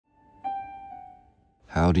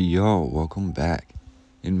Howdy y'all, welcome back.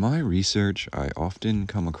 In my research, I often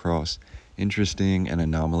come across interesting and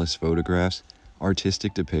anomalous photographs,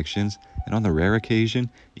 artistic depictions, and on the rare occasion,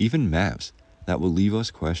 even maps that will leave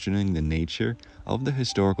us questioning the nature of the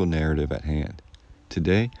historical narrative at hand.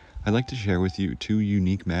 Today, I'd like to share with you two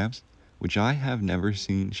unique maps which I have never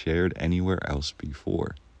seen shared anywhere else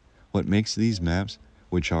before. What makes these maps,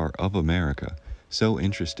 which are of America, so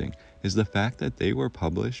interesting is the fact that they were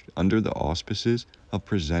published under the auspices of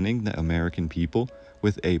presenting the American people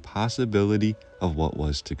with a possibility of what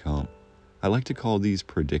was to come. I like to call these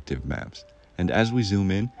predictive maps, and as we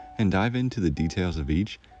zoom in and dive into the details of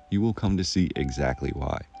each, you will come to see exactly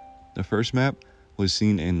why. The first map was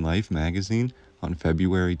seen in Life magazine on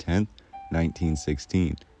February 10th,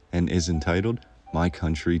 1916, and is entitled, "My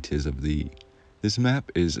Country 'Tis of Thee." This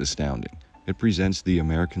map is astounding. It presents the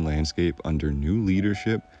American landscape under new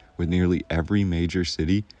leadership, with nearly every major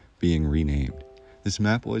city being renamed. This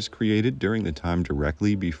map was created during the time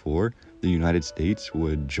directly before the United States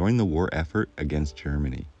would join the war effort against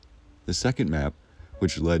Germany. The second map,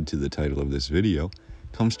 which led to the title of this video,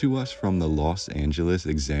 comes to us from the Los Angeles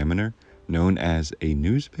Examiner, known as a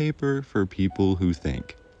newspaper for people who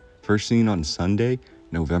think. First seen on Sunday,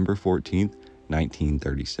 November 14th,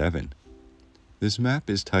 1937. This map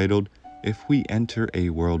is titled, "If We Enter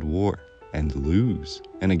a World War and Lose,"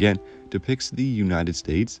 and again depicts the United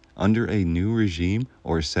States under a new regime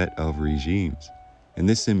or set of regimes. In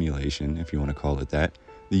this simulation, if you want to call it that,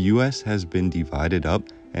 the US has been divided up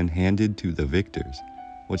and handed to the victors.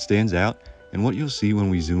 What stands out, and what you'll see when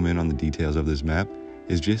we zoom in on the details of this map,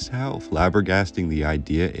 is just how flabbergasting the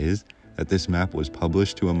idea is that this map was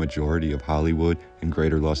published to a majority of Hollywood and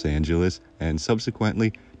greater Los Angeles, and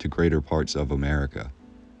subsequently to greater parts of America.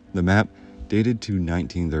 The map, dated to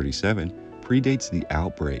 1937, predates the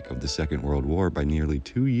outbreak of the Second World War by nearly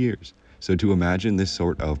 2 years, so to imagine this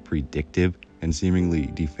sort of predictive and seemingly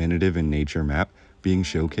definitive in nature map being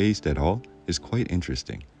showcased at all is quite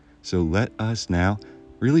interesting. So let us now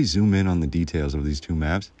really zoom in on the details of these two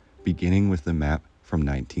maps, beginning with the map from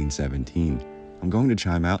 1917. I'm going to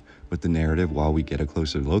chime out with the narrative while we get a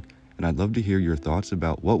closer look, and I'd love to hear your thoughts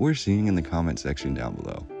about what we're seeing in the comment section down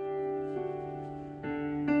below.